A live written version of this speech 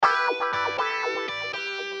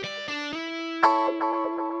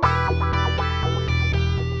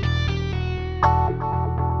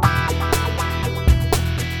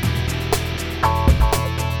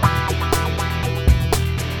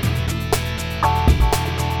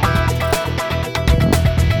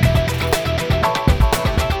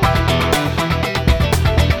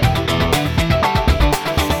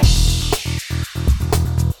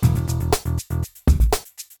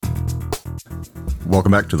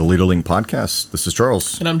Welcome back to the Leader Link podcast. This is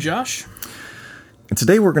Charles. And I'm Josh. And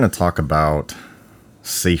today we're going to talk about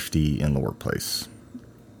safety in the workplace.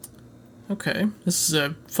 Okay. This is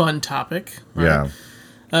a fun topic. Right?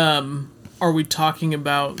 Yeah. Are we talking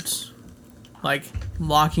about, like,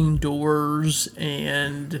 locking doors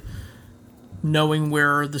and knowing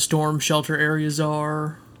where the storm shelter areas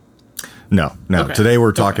are? No. Okay. Today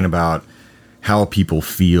we're talking about how people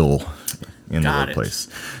feel in the workplace.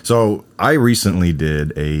 So I recently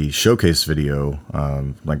did a showcase video,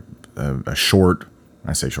 a short,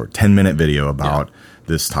 10-minute video about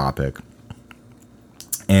this topic.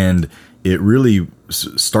 And it really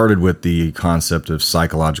started with the concept of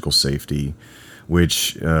psychological safety,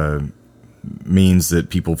 which means that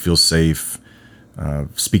people feel safe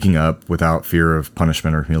speaking up without fear of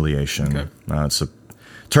punishment or humiliation. Okay. It's a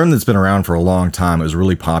term that's been around for a long time. It was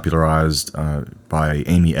really popularized by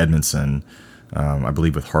Amy Edmondson, I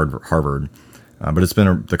believe, with Harvard. But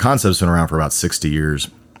the concept's been around for about 60 years,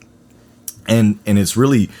 and it's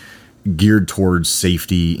really geared towards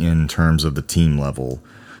safety in terms of the team level.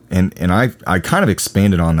 And I kind of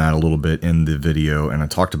expanded on that a little bit in the video, and I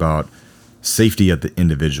talked about safety at the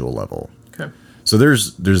individual level. Okay. So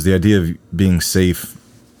there's the idea of being safe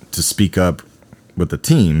to speak up with the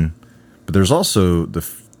team, but there's also the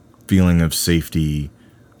feeling of safety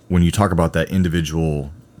when you talk about that individual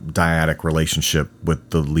dyadic relationship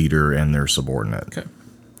with the leader and their subordinate. Okay.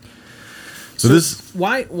 So this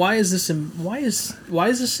why is this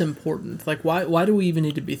important? Like, why do we even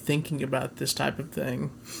need to be thinking about this type of thing?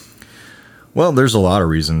 Well, there's a lot of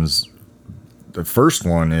reasons. The first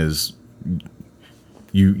one is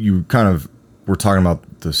you kind of, we're talking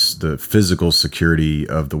about the physical security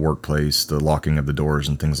of the workplace, the locking of the doors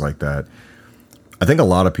and things like that. I think a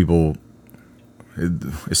lot of people,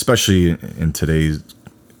 especially in today's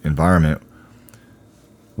environment,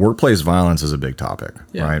 workplace violence is a big topic,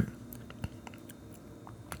 right?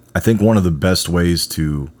 I think one of the best ways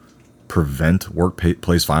to prevent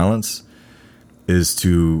workplace violence is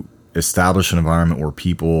to establish an environment where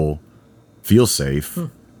people feel safe.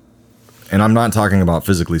 And I'm not talking about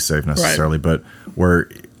physically safe necessarily, but where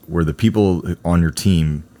the people on your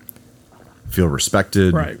team feel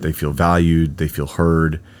respected, they feel valued, they feel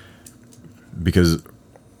heard. Because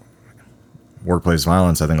workplace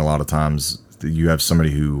violence, I think a lot of times you have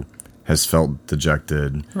somebody who has felt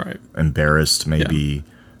dejected, embarrassed maybe,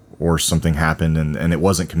 or something happened and it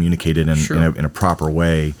wasn't communicated in a proper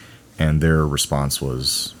way, and their response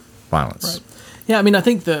was violence. Right. Yeah, I mean, I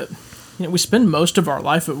think that we spend most of our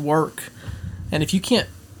life at work, and if you can't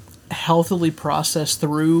healthily process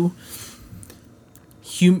through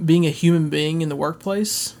being a human being in the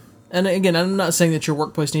workplace, and again, I'm not saying that your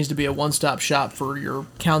workplace needs to be a one-stop shop for your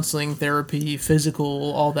counseling, therapy,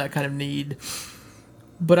 physical, all that kind of need,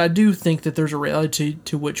 but I do think that there's a reality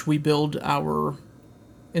to which we build our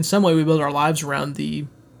lives around the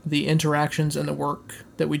interactions and the work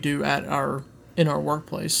that we do in our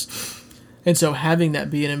workplace. And so having that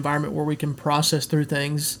be an environment where we can process through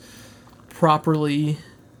things properly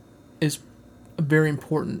is very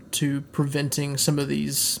important to preventing some of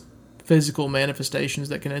these physical manifestations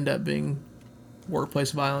that can end up being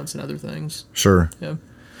workplace violence and other things. Sure. Yeah.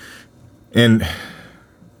 And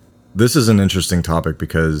this is an interesting topic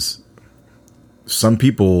because some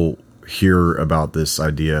people hear about this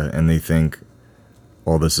idea and they think,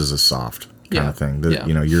 well, this is a soft kind of thing.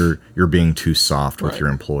 You're being too soft with your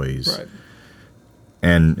employees. Right.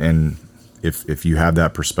 And if you have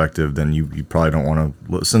that perspective, then you probably don't want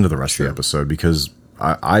to listen to the rest of the episode, because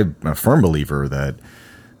I'm a firm believer that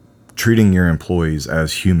treating your employees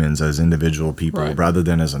as humans, as individual people, rather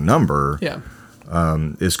than as a number,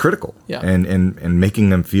 is critical. Yeah. And making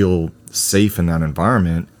them feel safe in that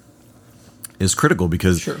environment is critical,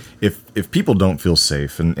 because if people don't feel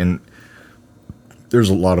safe, and there's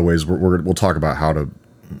a lot of ways we'll talk about how to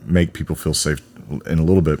make people feel safe in a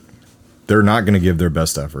little bit. They're not going to give their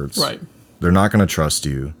best efforts. Right. They're not going to trust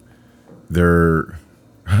you. They're,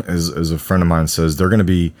 as a friend of mine says, they're going to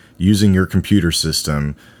be using your computer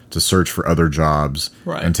system to search for other jobs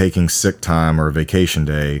and taking sick time or a vacation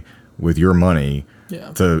day with your money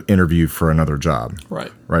to interview for another job.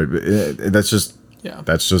 Right. That's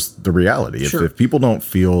just the reality. If people don't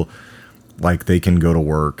feel like they can go to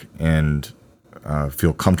work and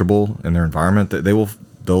feel comfortable in their environment, that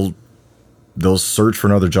they'll search for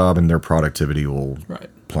another job and their productivity will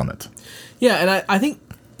plummet. Yeah, and I think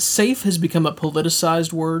safe has become a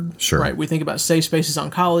politicized word. Sure. Right. We think about safe spaces on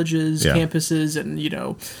colleges, campuses, and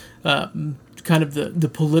kind of the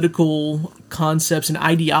political concepts and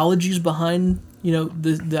ideologies behind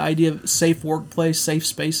the idea of safe workplace, safe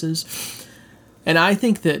spaces. And I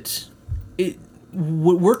think that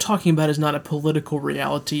what we're talking about is not a political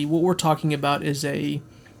reality. What we're talking about is a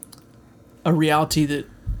reality that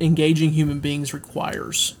engaging human beings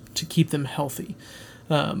requires to keep them healthy.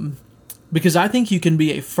 Because I think you can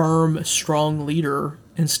be a firm, strong leader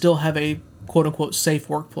and still have a quote-unquote safe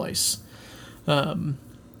workplace. So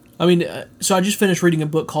I just finished reading a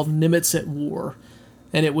book called Nimitz at War,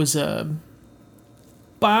 and it was a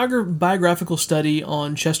biographical study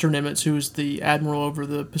on Chester Nimitz, who was the admiral over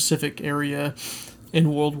the Pacific area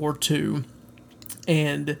in World War II,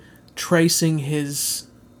 and tracing his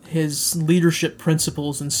leadership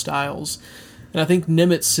principles and styles. And I think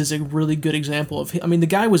Nimitz is a really good example of... the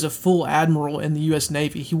guy was a full admiral in the U.S.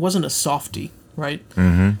 Navy. He wasn't a softy, right?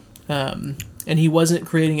 Mm-hmm. And he wasn't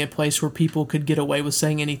creating a place where people could get away with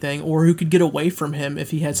saying anything, or who could get away from him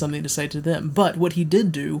if he had something to say to them. But what he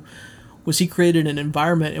did do was he created an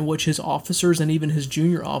environment in which his officers and even his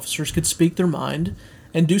junior officers could speak their mind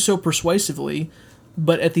and do so persuasively.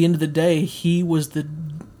 But at the end of the day, he was the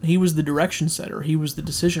direction setter. He was the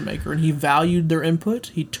decision maker, and he valued their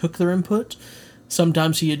input. He took their input.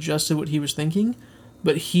 Sometimes he adjusted what he was thinking,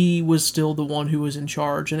 but he was still the one who was in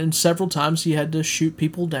charge. And several times he had to shoot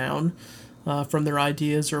people down from their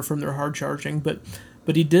ideas or from their hard charging. But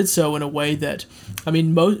he did so in a way that,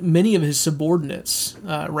 many of his subordinates,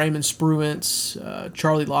 Raymond Spruance,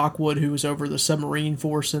 Charlie Lockwood, who was over the submarine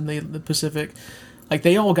force in the Pacific,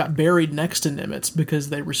 they all got buried next to Nimitz because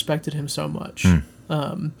they respected him so much.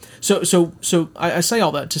 So I say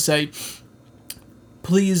all that to say,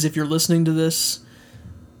 please, if you're listening to this,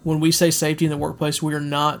 when we say safety in the workplace, we are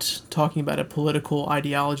not talking about a political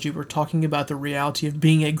ideology. We're talking about the reality of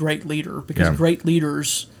being a great leader, because great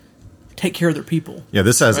leaders take care of their people. Yeah,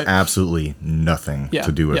 this has absolutely nothing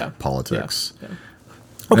to do with politics. Yeah.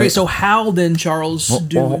 Okay, so how then, Charles,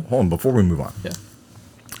 hold on, before we move on. Yeah.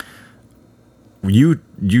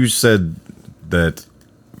 You said that,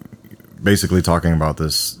 basically talking about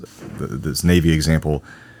this Navy example,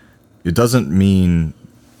 it doesn't mean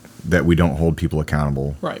that we don't hold people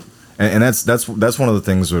accountable, right? And that's one of the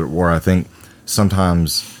things where I think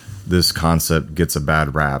sometimes this concept gets a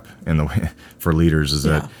bad rap in the way for leaders, is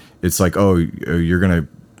that it's like, oh, you're going to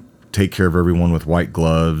take care of everyone with white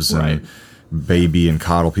gloves and baby and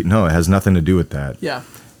coddle people. No, it has nothing to do with that. Yeah.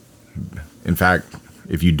 In fact,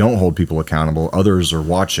 if you don't hold people accountable, others are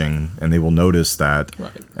watching, and they will notice that,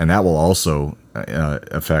 and that will also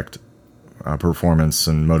affect performance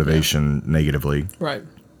and motivation negatively. Right.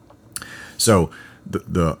 So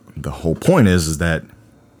the whole point is that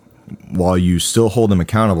while you still hold them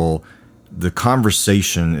accountable, the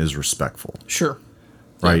conversation is respectful. Sure.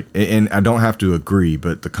 Right. Yeah. And I don't have to agree,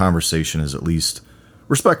 but the conversation is at least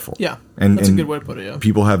respectful. Yeah. And that's a good way to put it. Yeah.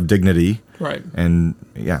 People have dignity. Right. And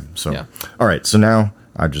all right. So now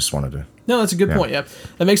I just wanted to. No, that's a good point. Yeah.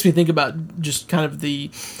 That makes me think about just kind of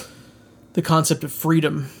the concept of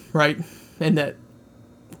freedom, right? And that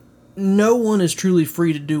no one is truly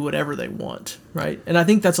free to do whatever they want, right? And I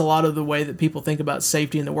think that's a lot of the way that people think about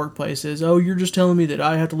safety in the workplace is, oh, you're just telling me that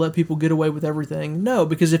I have to let people get away with everything. No,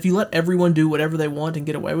 because if you let everyone do whatever they want and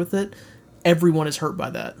get away with it, everyone is hurt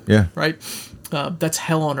by that. Yeah. Right? That's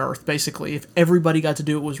hell on earth, basically. If everybody got to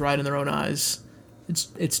do what was right in their own eyes,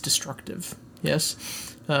 it's destructive.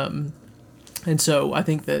 Yes? And so I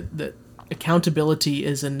think that accountability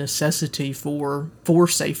is a necessity for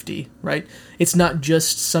safety, right? It's not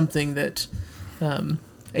just something that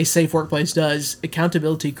a safe workplace does.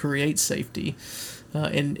 Accountability creates safety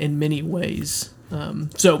in many ways.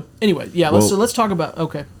 So anyway, let's talk about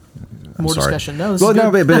more discussion. No, this is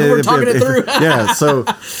good. We're talking it through. Yeah. So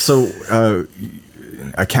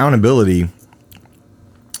accountability,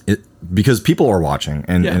 because people are watching,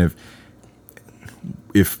 and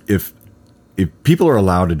if people are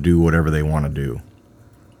allowed to do whatever they want to do,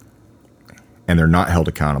 and they're not held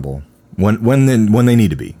accountable when they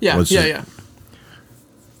need to be,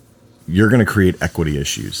 you're going to create equity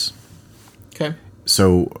issues. Okay.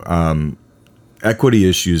 So equity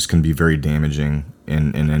issues can be very damaging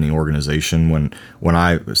in any organization.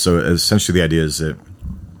 So essentially the idea is that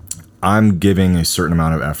I'm giving a certain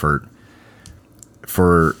amount of effort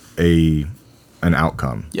for an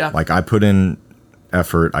outcome. Yeah. Like I put in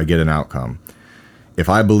effort, I get an outcome. If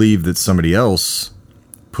I believe that somebody else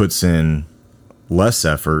puts in less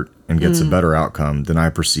effort and gets a better outcome, then I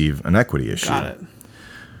perceive an equity issue. Got it.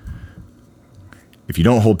 If you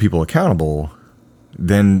don't hold people accountable,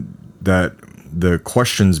 then the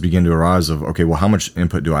questions begin to arise of, okay, well, how much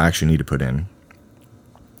input do I actually need to put in?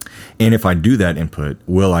 And if I do that input,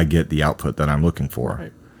 will I get the output that I'm looking for?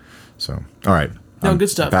 Right. So, all right. No, good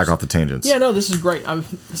stuff. Back off the tangents. Yeah, no, this is great.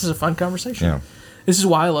 This is a fun conversation. Yeah. This is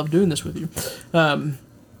why I love doing this with you.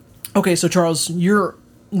 Okay, so Charles, you're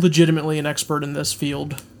legitimately an expert in this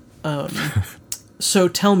field. So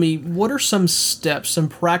tell me, what are some steps, some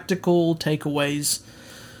practical takeaways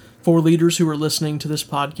for leaders who are listening to this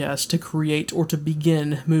podcast to create or to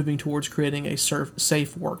begin moving towards creating a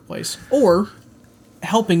safe workplace? Or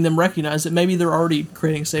helping them recognize that maybe they're already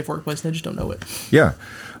creating a safe workplace and they just don't know it. Yeah.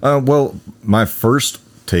 Well, my first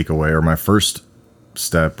takeaway or my first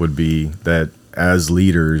step would be that as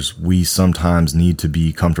leaders, we sometimes need to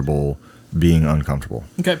be comfortable being uncomfortable.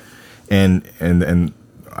 Okay. And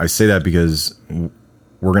I say that because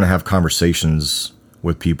we're going to have conversations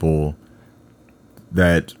with people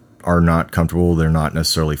that are not comfortable. They're not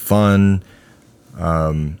necessarily fun.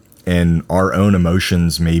 And our own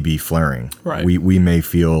emotions may be flaring. Right. We may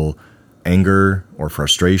feel anger or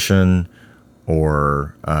frustration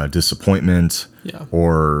or disappointment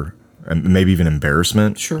or maybe even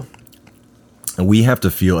embarrassment. Sure. And we have to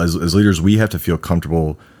feel, as leaders, we have to feel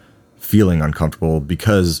comfortable feeling uncomfortable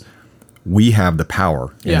because we have the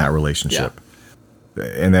power in that relationship. Yeah.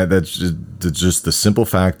 And that's just the simple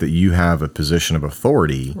fact that you have a position of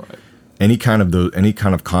authority. Right. Any kind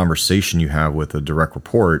of conversation you have with a direct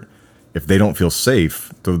report, if they don't feel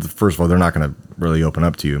safe, first of all, they're not going to really open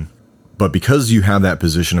up to you. But because you have that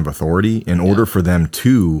position of authority, in order for them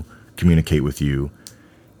to communicate with you,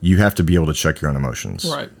 you have to be able to check your own emotions.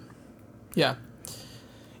 Right. Yeah.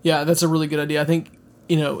 Yeah, that's a really good idea. I think,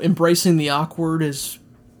 embracing the awkward is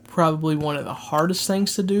probably one of the hardest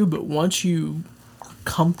things to do, but once you are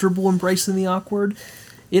comfortable embracing the awkward,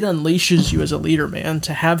 it unleashes you as a leader, man,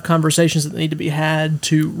 to have conversations that need to be had,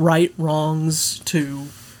 to right wrongs, to...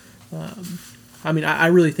 I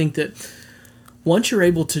really think that once you're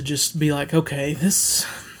able to just be like, okay,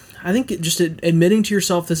 I think just admitting to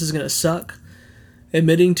yourself this is going to suck,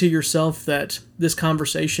 admitting to yourself that this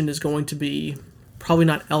conversation is going to be probably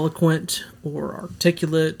not eloquent or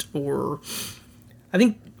articulate, or I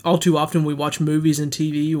think all too often we watch movies and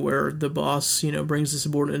TV where the boss, brings the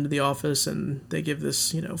subordinate into the office and they give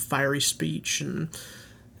this, fiery speech and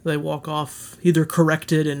they walk off either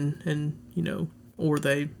corrected and or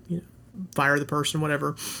they fire the person,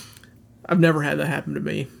 whatever. I've never had that happen to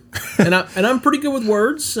me, and I'm pretty good with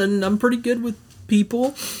words, and I'm pretty good with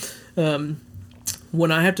people. When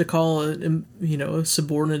I have to call a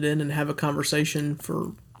subordinate in and have a conversation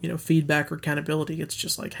for feedback or accountability, it's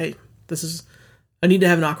just like, hey, I need to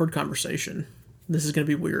have an awkward conversation. This is going to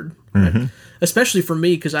be weird, right? Especially for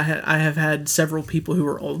me, because I have had several people who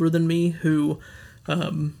are older than me who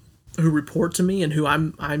report to me and who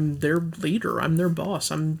I'm their leader, I'm their boss,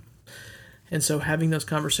 and so having those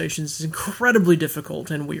conversations is incredibly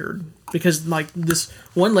difficult and weird because like this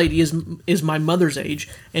one lady is my mother's age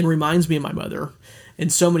and reminds me of my mother in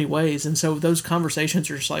so many ways, and so those conversations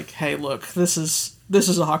are just like, hey, look, this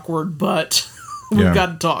is awkward, but we've got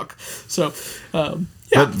to talk. So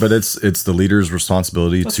but it's the leader's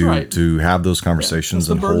responsibility to have those conversations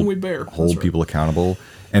and hold people accountable,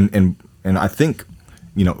 and I think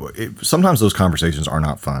sometimes those conversations are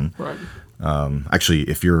not fun. Right. Actually,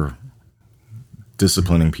 if you're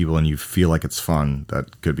disciplining people and you feel like it's fun,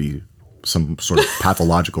 that could be some sort of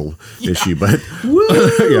pathological issue. But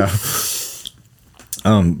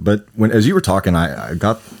but as you were talking,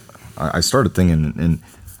 I started thinking and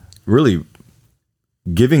really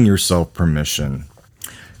giving yourself permission.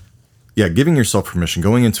 Yeah, giving yourself permission,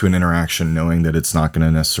 going into an interaction knowing that it's not going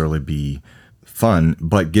to necessarily be fun,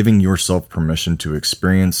 but giving yourself permission to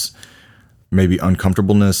experience maybe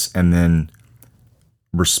uncomfortableness and then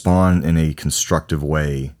respond in a constructive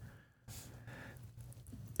way.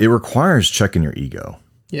 It requires checking your ego.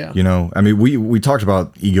 Yeah. We talked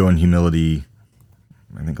about ego and humility,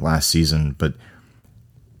 I think last season, but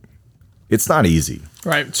it's not easy.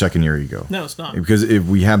 Right. Checking your ego. No, it's not. Because if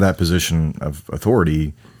we have that position of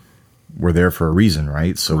authority, we're there for a reason,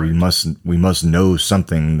 right? So we must know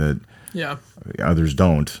something that others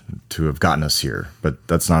don't to have gotten us here, but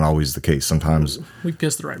that's not always the case. Sometimes we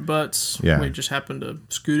kiss the right butts. We just happen to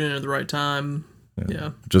scoot in at the right time.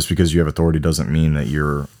 Just because you have authority doesn't mean that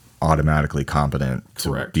you're automatically competent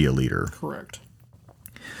to be a leader. Correct.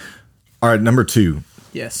 All right, number 2.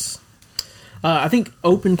 Yes. I think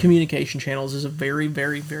open communication channels is a very,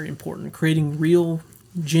 very, very important. Creating real,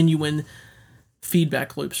 genuine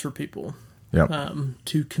feedback loops for people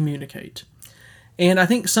to communicate. And I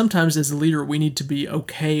think sometimes as a leader, we need to be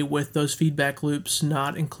okay with those feedback loops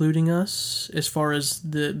not including us as far as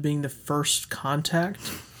being the first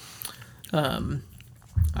contact.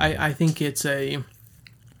 I think it's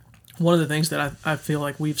one of the things that I feel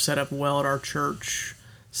like we've set up well at our church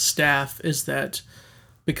staff is that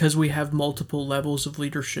because we have multiple levels of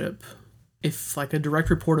leadership, if like a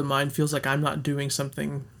direct report of mine feels like I'm not doing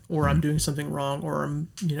something or I'm doing something wrong, or I'm,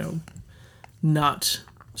 not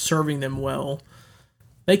serving them well,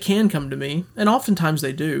 they can come to me, and oftentimes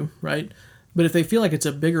they do, right? But if they feel like it's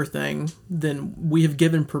a bigger thing, then we have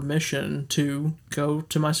given permission to go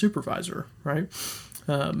to my supervisor, right?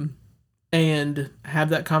 And have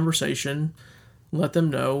that conversation, let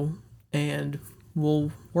them know, and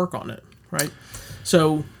we'll work on it, right?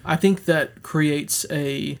 So I think that creates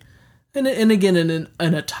and again, in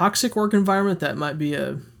a toxic work environment, that might be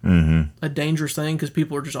a dangerous thing, because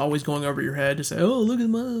people are just always going over your head to say, "Oh, look at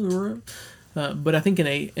my." But I think in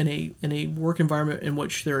a work environment in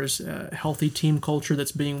which there is a healthy team culture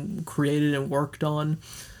that's being created and worked on,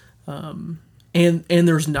 and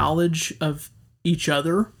there's knowledge of each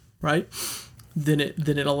other, right? Then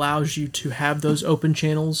it allows you to have those open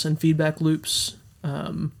channels and feedback loops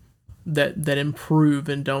that improve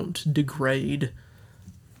and don't degrade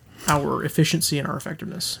our efficiency and our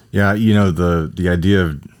effectiveness. Yeah, the idea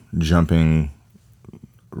of jumping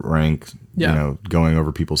rank, going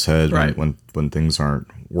over people's heads, right, when things aren't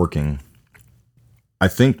working. I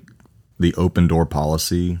think the open door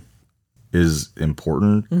policy is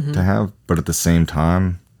important to have, but at the same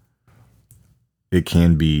time, it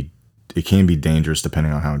can be dangerous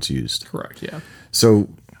depending on how it's used. Correct. Yeah. So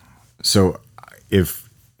if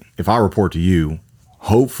I report to you,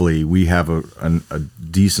 hopefully we have a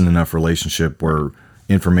decent enough relationship where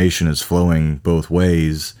information is flowing both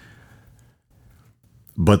ways.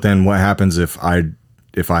 But then what happens if I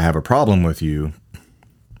have a problem with you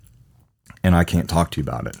and I can't talk to you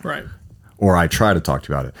about it? Right. Or I try to talk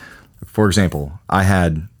to you about it. For example, I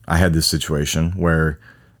had this situation where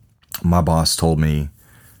my boss told me,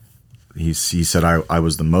 he said I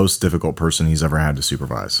was the most difficult person he's ever had to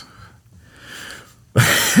supervise.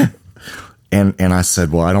 And I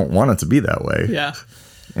said, well, I don't want it to be that way. Yeah.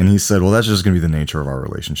 And he said, well, that's just going to be the nature of our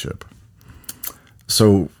relationship.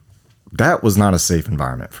 So that was not a safe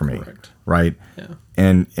environment for me. Correct. Right? Yeah.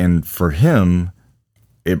 And for him,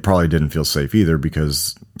 it probably didn't feel safe either,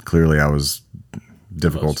 because clearly I was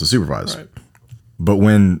difficult to supervise. Right. But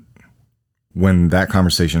when that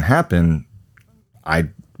conversation happened, I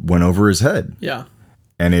went over his head. Yeah.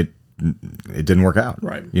 And it didn't work out.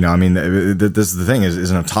 Right. I mean, this is the thing, is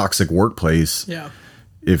in a toxic workplace. Yeah.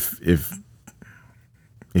 If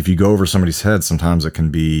you go over somebody's head, sometimes it can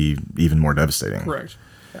be even more devastating. Correct.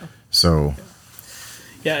 Yeah. So.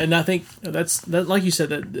 Yeah, and I think that like you said,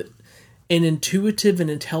 that an intuitive and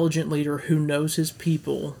intelligent leader who knows his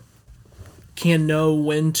people can know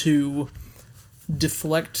when to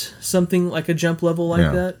deflect something like a jump level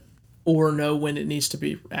like that, or know when it needs to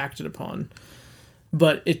be acted upon.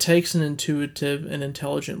 But it takes an intuitive and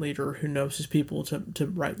intelligent leader who knows his people to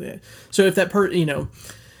write that. So if that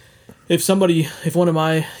if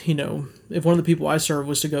one of the people I serve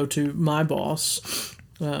was to go to my boss,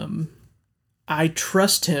 I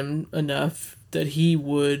trust him enough that he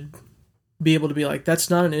would be able to be like, that's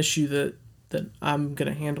not an issue that I'm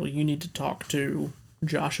going to handle. You need to talk to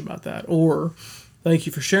Josh about that. Or, thank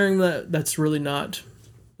you for sharing that. That's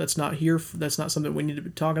not here. That's not something we need to be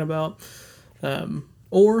talking about.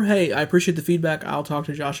 Or, hey, I appreciate the feedback. I'll talk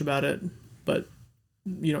to Josh about it, but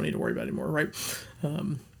you don't need to worry about it anymore, right?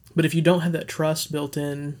 But if you don't have that trust built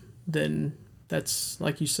in, then that's,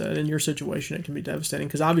 like you said, in your situation, it can be devastating,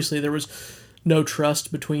 because obviously there was no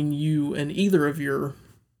trust between you and either of your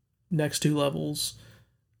next two levels,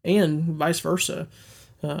 and vice versa.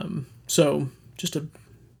 So just a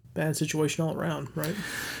bad situation all around, right?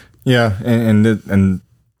 Yeah, and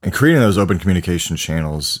creating those open communication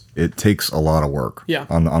channels, it takes a lot of work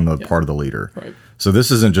on the part of the leader. Right. So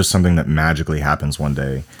this isn't just something that magically happens one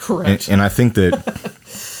day. Correct. And I think that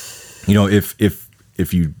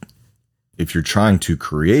if you're trying to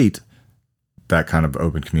create that kind of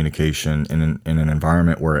open communication in an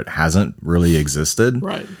environment where it hasn't really existed,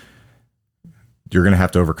 right, you're going to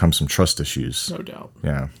have to overcome some trust issues. No doubt.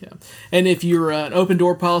 Yeah. Yeah. And if you're an open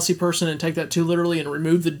door policy person and take that too literally and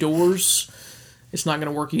remove the doors, it's not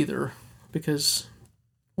going to work either, because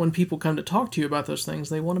when people come to talk to you about those things,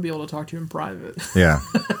 they want to be able to talk to you in private. Yeah.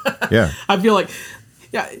 Yeah. I feel like,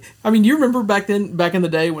 I mean, you remember back in the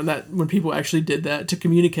day when people actually did that to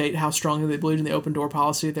communicate how strongly they believed in the open door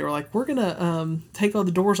policy. They were like, we're going to take all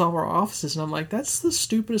the doors off our offices. And I'm like, that's the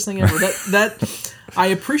stupidest thing ever. that I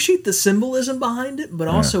appreciate the symbolism behind it, but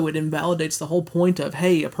also it invalidates the whole point of,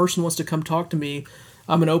 hey, a person wants to come talk to me,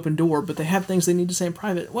 I'm an open door, but they have things they need to say in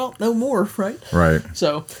private. Well, no more, right? Right.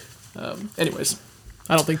 So, anyways,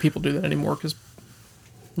 I don't think people do that anymore, because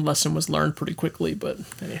lesson was learned pretty quickly, but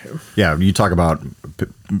anywho. Yeah, you talk about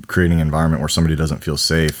creating an environment where somebody doesn't feel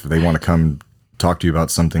safe. They want to come talk to you about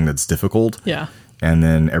something that's difficult. Yeah. And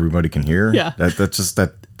then everybody can hear. Yeah. That's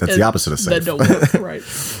That's the opposite of safe. That don't work, right?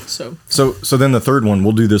 So then the third one,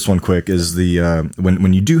 we'll do this one quick, is the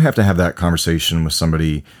when you do have to have that conversation with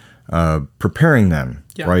somebody, preparing them,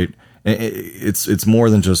 right? It's more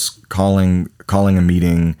than just calling a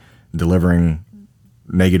meeting, delivering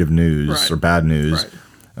negative news or bad news.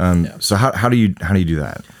 Right. So how do you do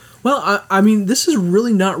that? Well, I mean, this is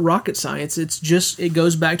really not rocket science. It's just, it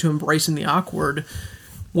goes back to embracing the awkward.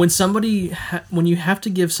 When when you have to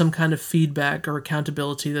give some kind of feedback or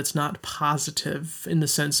accountability that's not positive in the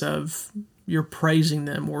sense of you're praising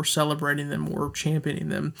them or celebrating them or championing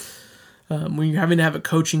them, when you're having to have a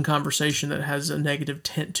coaching conversation that has a negative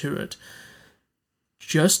tint to it,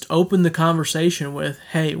 just open the conversation with,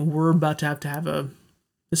 hey, we're about to have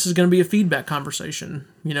this is going to be a feedback conversation.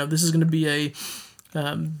 This is going to be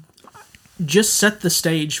just set the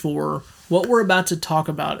stage for what we're about to talk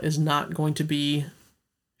about is not going to be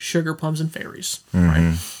sugar plums and fairies,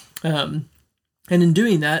 right? And in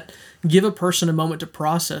doing that, give a person a moment to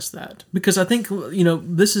process that, because I think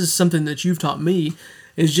this is something that you've taught me,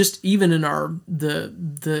 is just even in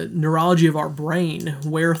the neurology of our brain,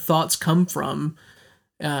 where thoughts come from,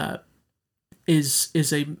 is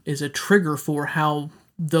a trigger for how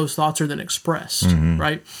those thoughts are then expressed,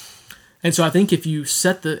 right? And so I think if you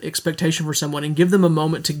set the expectation for someone and give them a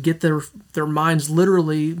moment to get their minds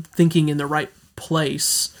literally thinking in the right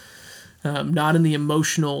place, not in the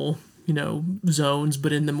emotional, zones,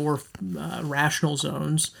 but in the more rational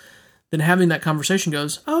zones, then having that conversation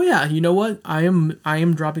goes, oh yeah, you know what? I am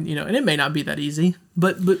dropping, and it may not be that easy,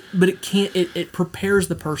 but it prepares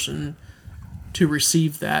the person to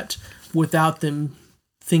receive that without them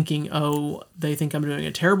thinking, oh, they think I'm doing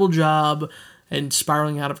a terrible job and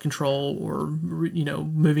spiraling out of control or,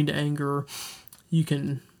 moving to anger. You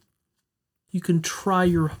can try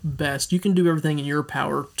your best. You can do everything in your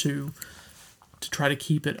power to try to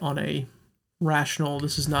keep it on a rational,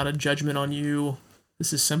 this is not a judgment on you,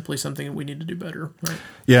 this is simply something that we need to do better, right?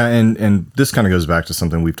 Yeah, and this kind of goes back to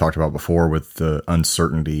something we've talked about before with the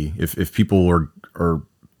uncertainty. If people are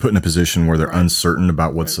put in a position where they're uncertain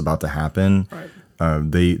about what's about to happen,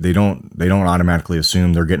 they don't automatically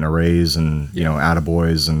assume they're getting a raise and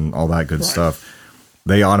attaboys and all that good stuff.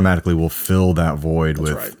 They automatically will fill that void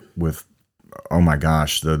with oh my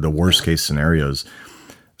gosh, the worst case scenarios.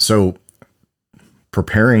 So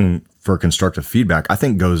preparing for constructive feedback, I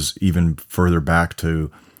think, goes even further back to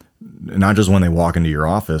not just when they walk into your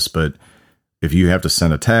office, but if you have to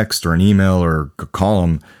send a text or an email or call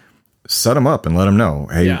them, set them up and let them know,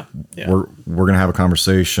 hey, we're going to have a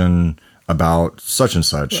conversation about such and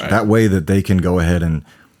such. Right. That way that they can go ahead and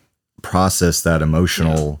process that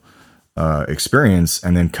emotional experience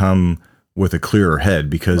and then come with a clearer head,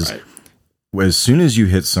 because as soon as you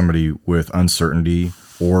hit somebody with uncertainty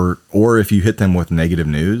or if you hit them with negative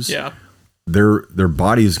news, their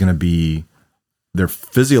body is going to be, they're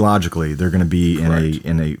physiologically, they're going to be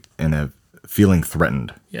in a feeling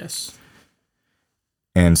threatened. Yes.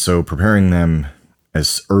 And so preparing them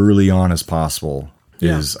as early on as possible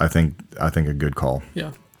is, I think a good call.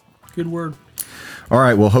 Yeah. Good word. All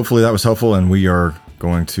right. Well, hopefully that was helpful, and we are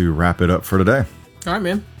going to wrap it up for today. All right,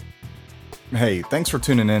 man. Hey, thanks for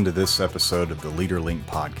tuning in to this episode of the Leader Link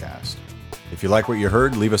podcast. If you like what you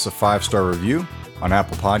heard, leave us a 5-star review on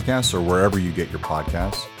Apple Podcasts or wherever you get your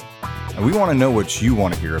podcasts. And we want to know what you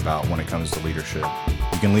want to hear about when it comes to leadership.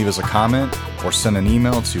 You can leave us a comment or send an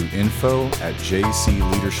email to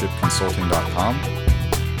info@jcleadershipconsulting.com.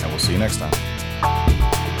 And we'll see you next time.